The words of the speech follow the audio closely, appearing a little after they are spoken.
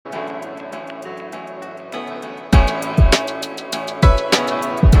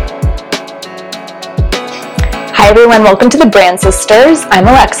everyone, welcome to the Brand Sisters. I'm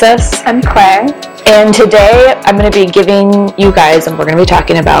Alexis. I'm Claire. And today I'm going to be giving you guys, and we're going to be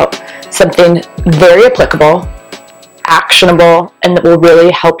talking about something very applicable, actionable, and that will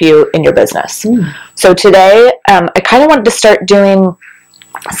really help you in your business. So today, I kind of wanted to start doing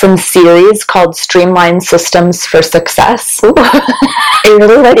some series called Streamline Systems for Success. I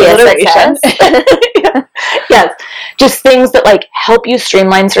really like the alliteration. Yes, just things that like help you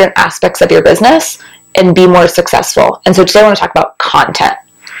streamline certain aspects of your business and be more successful. And so today I want to talk about content,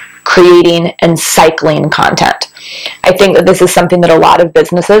 creating and cycling content. I think that this is something that a lot of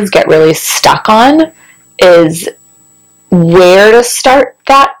businesses get really stuck on, is where to start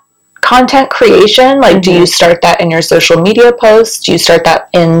that content creation. Like, do you start that in your social media posts? Do you start that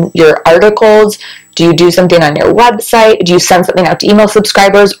in your articles? Do you do something on your website? Do you send something out to email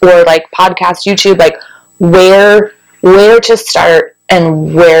subscribers or like podcast, YouTube? Like where to start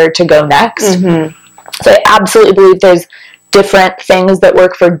and where to go next? So I absolutely believe there's different things that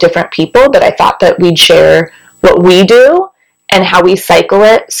work for different people, but I thought that we'd share what we do and how we cycle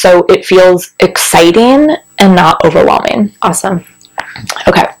it so it feels exciting and not overwhelming. Awesome.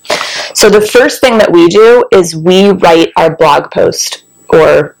 Okay. So the first thing that we do is we write our blog post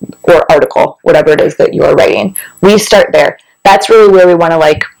or article, whatever it is that you are writing. We start there. That's really where we want to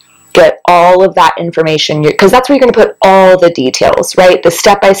like get all of that information, because that's where you're going to put all the details, right? The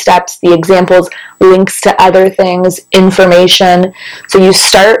step-by-steps, the examples, links to other things, information. So you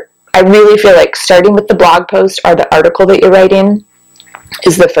start, I really feel like starting with the blog post or the article that you're writing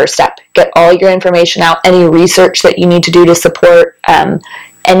is the first step. Get all your information out. Any research that you need to do to support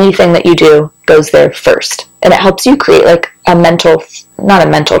anything that you do goes there first. And it helps you create like not a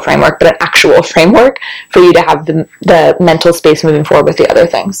mental framework, but an actual framework for you to have the mental space moving forward with the other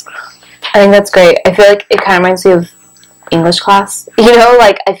things. I think that's great. I feel like it kind of reminds me of English class. You know,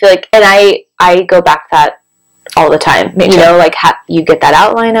 like I feel like, and I go back that all the time. Me too. You know, like you get that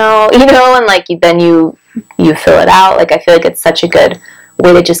outline out, you know, and like then you fill it out. Like I feel like it's such a good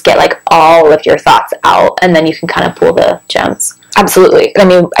way to just get like all of your thoughts out, and then you can kind of pull the gems. Absolutely. I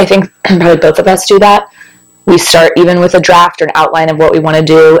mean, I think probably both of us do that. We start even with a draft or an outline of what we want to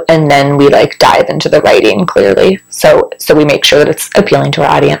do, and then we like dive into the writing clearly. So we make sure that it's appealing to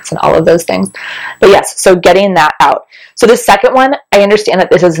our audience and all of those things. But yes, so getting that out. So the second one, I understand that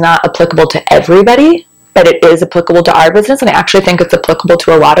this is not applicable to everybody, but it is applicable to our business, and I actually think it's applicable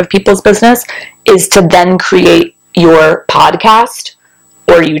to a lot of people's business, is to then create your podcast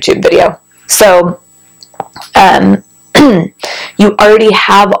or YouTube video. So, you already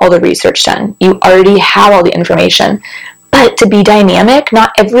have all the research done. You already have all the information. But to be dynamic,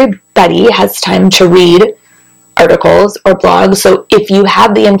 not everybody has time to read articles or blogs. So if you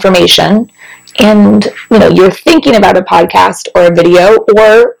have the information and you're thinking about a podcast or a video,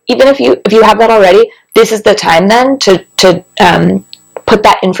 or even if you have that already, this is the time then to put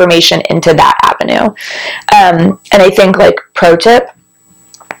that information into that avenue. And I think like pro tip,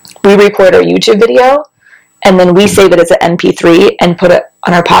 we record our YouTube video and then we save it as an MP3 and put it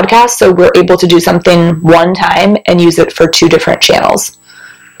on our podcast, so we're able to do something one time and use it for two different channels.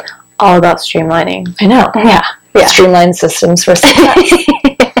 All about streamlining. I know. Yeah. Streamline systems for success.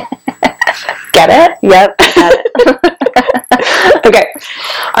 Get it? Yep. Got it. Okay.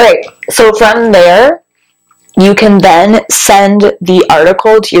 All right. So from there, you can then send the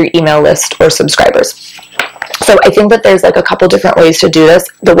article to your email list or subscribers. So I think that there's like a couple different ways to do this.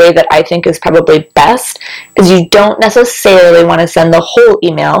 The way that I think is probably best is you don't necessarily want to send the whole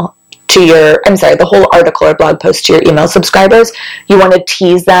the whole article or blog post to your email subscribers. You want to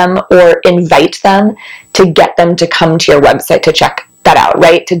tease them or invite them to get them to come to your website to check that out,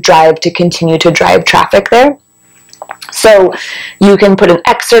 right? To continue to drive traffic there. So you can put an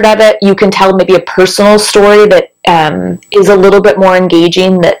excerpt of it. You can tell maybe a personal story that is a little bit more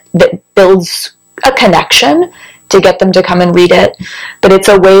engaging, that builds a connection to get them to come and read it. But it's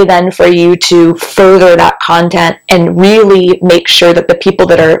a way then for you to further that content and really make sure that the people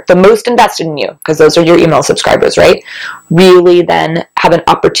that are the most invested in you, because those are your email subscribers, right, really then have an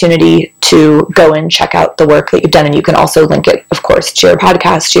opportunity to go and check out the work that you've done. And you can also link it, of course, to your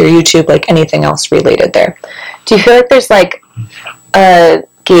podcast, to your YouTube, like anything else related there. Do you feel like there's like a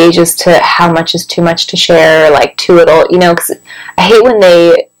gauge as to how much is too much to share, like too little, because I hate when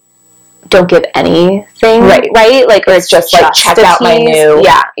they don't give anything, right? Like, or it's just like, check out my new,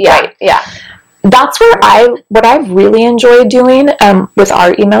 yeah. That's where what I've really enjoyed doing with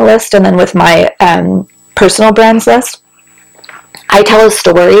our email list and then with my personal brands list. I tell a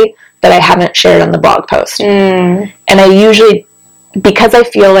story that I haven't shared on the blog post, and I usually, because I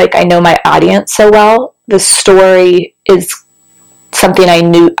feel like I know my audience so well, the story is something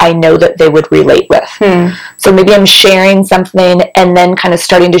I know that they would relate with. So maybe I'm sharing something and then kind of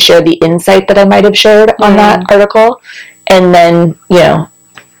starting to share the insight that I might have shared on that article, and then, you know,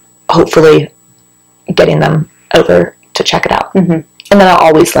 hopefully getting them over to check it out. And then I'll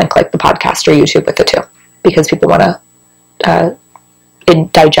always link like the podcast or YouTube with it too, because people want to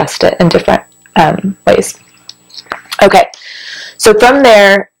digest it in different ways. Okay, so from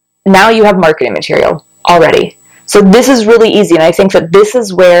there, now you have marketing material already. So this is really easy, and I think that this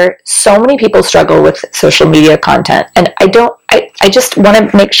is where so many people struggle with social media content. And I just want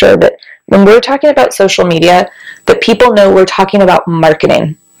to make sure that when we're talking about social media, that people know we're talking about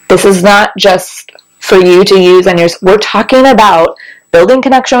marketing. This is not just for you to use on yours. We're talking about building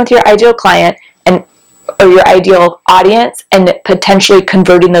connection with your ideal client or your ideal audience, and potentially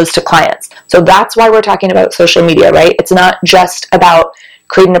converting those to clients. So that's why we're talking about social media, right? It's not just about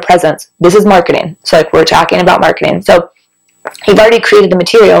creating a presence. This is marketing. So like we're talking about marketing. So you've already created the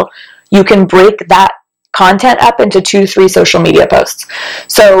material. You can break that content up into 2-3 social media posts.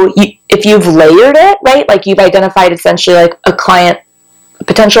 So if you've layered it, right, like you've identified essentially like a client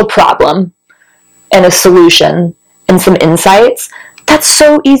potential problem and a solution and some insights, that's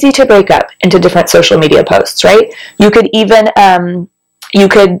so easy to break up into different social media posts, right? You could even, you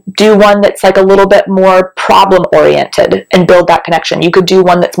could do one that's like a little bit more problem oriented and build that connection. You could do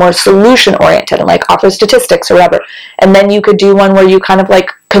one that's more solution oriented and like offer statistics or whatever. And then you could do one where you kind of like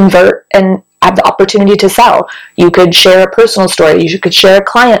convert and have the opportunity to sell. You could share a personal story. You could share a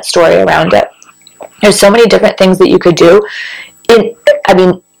client story around it. There's so many different things that you could do.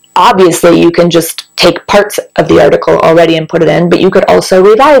 Obviously, you can just take parts of the article already and put it in, but you could also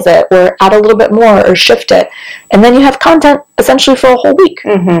revise it or add a little bit more or shift it. And then you have content essentially for a whole week.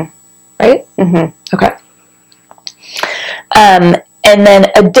 Right? Okay. And then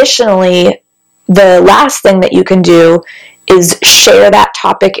additionally, the last thing that you can do is share that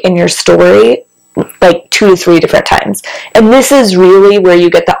topic in your story like 2 to 3 different times. And this is really where you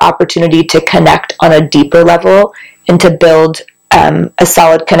get the opportunity to connect on a deeper level and to build a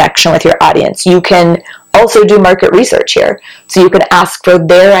solid connection with your audience. You can also do market research here. So you can ask for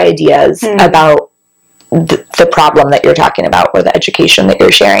their ideas about the problem that you're talking about or the education that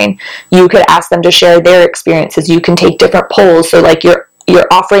you're sharing. You could ask them to share their experiences. You can take different polls. So like you're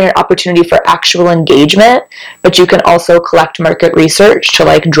offering an opportunity for actual engagement, but you can also collect market research to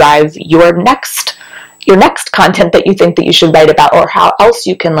like drive your next content that you think that you should write about, or how else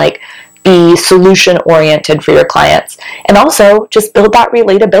you can like be solution oriented for your clients. And also just build that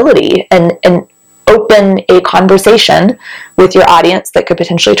relatability and open a conversation with your audience that could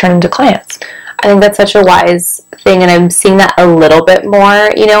potentially turn into clients. I think that's such a wise thing, and I'm seeing that a little bit more,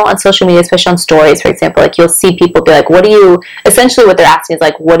 you know, on social media, especially on stories, for example. Like, you'll see people be like, essentially what they're asking is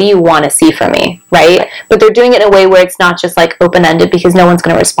like, what do you want to see from me, right? But they're doing it in a way where it's not just like open-ended, because no one's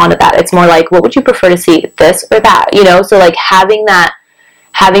going to respond to that. It's more like, what would you prefer to see, this or that, you know? So like having that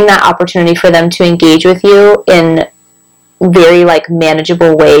opportunity for them to engage with you in very like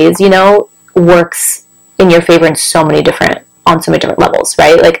manageable ways, you know, works in your favor on so many different levels,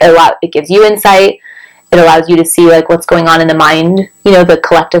 right? Like it gives you insight. It allows you to see like what's going on in the mind, you know, the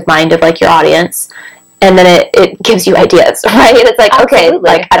collective mind of like your audience. And then it gives you ideas, right? It's like, okay,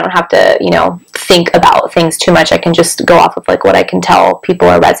 like I don't have to, you know, think about things too much. I can just go off of like what I can tell people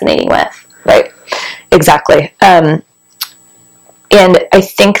are resonating with. Right. Exactly. And I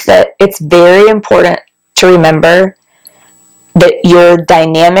think that it's very important to remember that your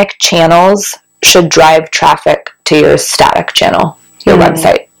dynamic channels should drive traffic to your static channel, your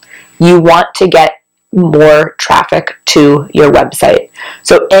website. You want to get more traffic to your website.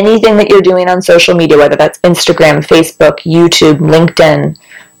 So anything that you're doing on social media, whether that's Instagram, Facebook, YouTube, LinkedIn,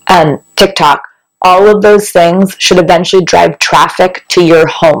 TikTok, all of those things should eventually drive traffic to your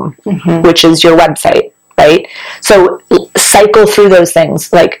home, which is your website, right? So cycle through those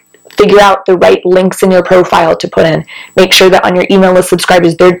things, like figure out the right links in your profile to put in. Make sure that on your email list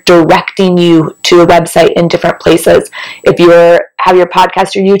subscribers, they're directing you to a website in different places. If you have your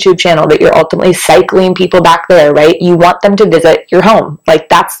podcast or YouTube channel, that you're ultimately cycling people back there, right? You want them to visit your home. Like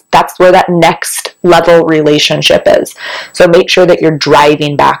that's where that next level relationship is. So make sure that you're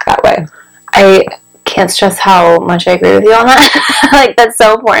driving back that way. I can't stress how much I agree with you on that. Like, that's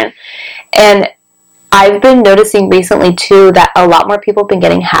so important. And I've been noticing recently, too, that a lot more people have been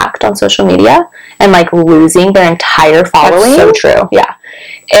getting hacked on social media and, like, losing their entire following. That's so true. Yeah.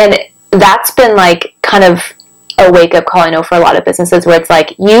 And that's been, like, kind of a wake-up call, I know, for a lot of businesses, where it's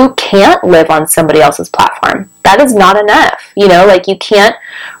like, you can't live on somebody else's platform. That is not enough. You know, like, you can't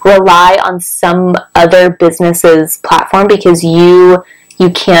rely on some other business's platform because you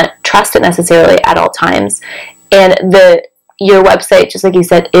can't trust it necessarily at all times. And your website, just like you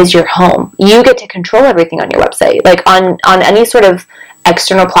said, is your home. You get to control everything on your website. Like on any sort of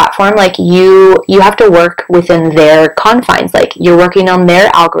external platform, like you have to work within their confines. Like you're working on their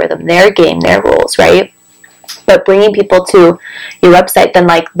algorithm, their game, their rules, right? But bringing people to your website, then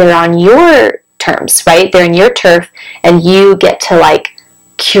like they're on your terms, right? They're in your turf, and you get to like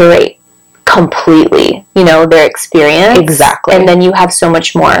curate completely, you know, their experience. Exactly. And then you have so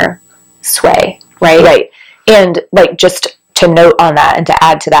much more sway, right? Right. And like just to note on that and to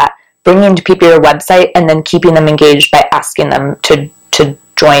add to that, bringing people to your website and then keeping them engaged by asking them to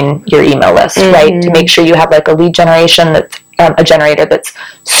join your email list, right? To make sure you have like a lead generation that's a generator that's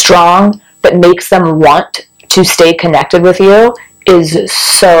strong, but makes them want to stay connected with you is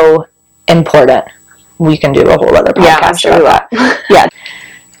so important. We can do a whole other podcast about that. Yeah.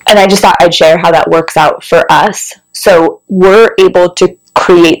 And I just thought I'd share how that works out for us. So we're able to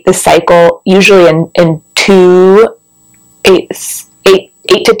create the cycle usually in 8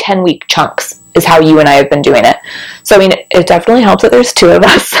 to 10 week chunks is how you and I have been doing it. So I mean, it definitely helps that there's 2 of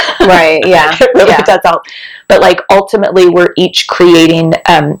us. Right, yeah. It really does help. But like ultimately we're each creating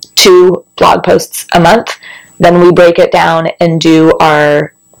 2 blog posts a month. Then we break it down and do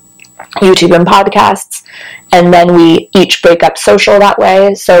our YouTube and podcasts, and then we each break up social that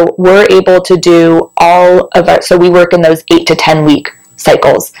way. So we're able to do all of our, so we work in those 8 to 10 week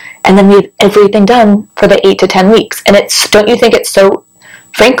cycles, and then we have everything done for the 8 to 10 weeks. And it's, don't you think it's so,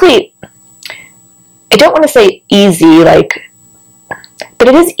 frankly, I don't want to say easy, like, but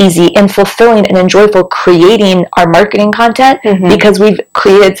it is easy and fulfilling and enjoyable creating our marketing content because we've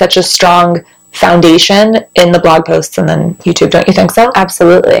created such a strong foundation in the blog posts and then YouTube. Don't you think so?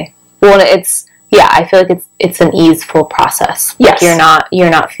 Absolutely. Well, it's, yeah, I feel like it's an easeful process. Yes. Like you're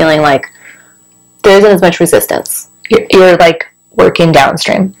not feeling like there isn't as much resistance. You're like working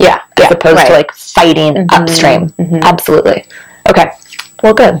downstream. Yeah. As opposed to like fighting upstream. Absolutely. Okay.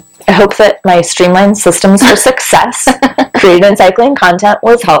 Well, good. I hope that my streamlined systems for success, created and cycling content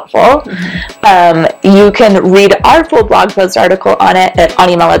was helpful. You can read our full blog post article on it at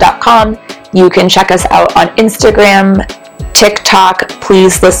animello.com. You can check us out on Instagram, TikTok.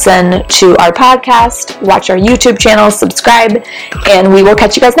 Please listen to our podcast, watch our YouTube channel, subscribe, and we will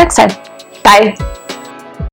catch you guys next time. Bye.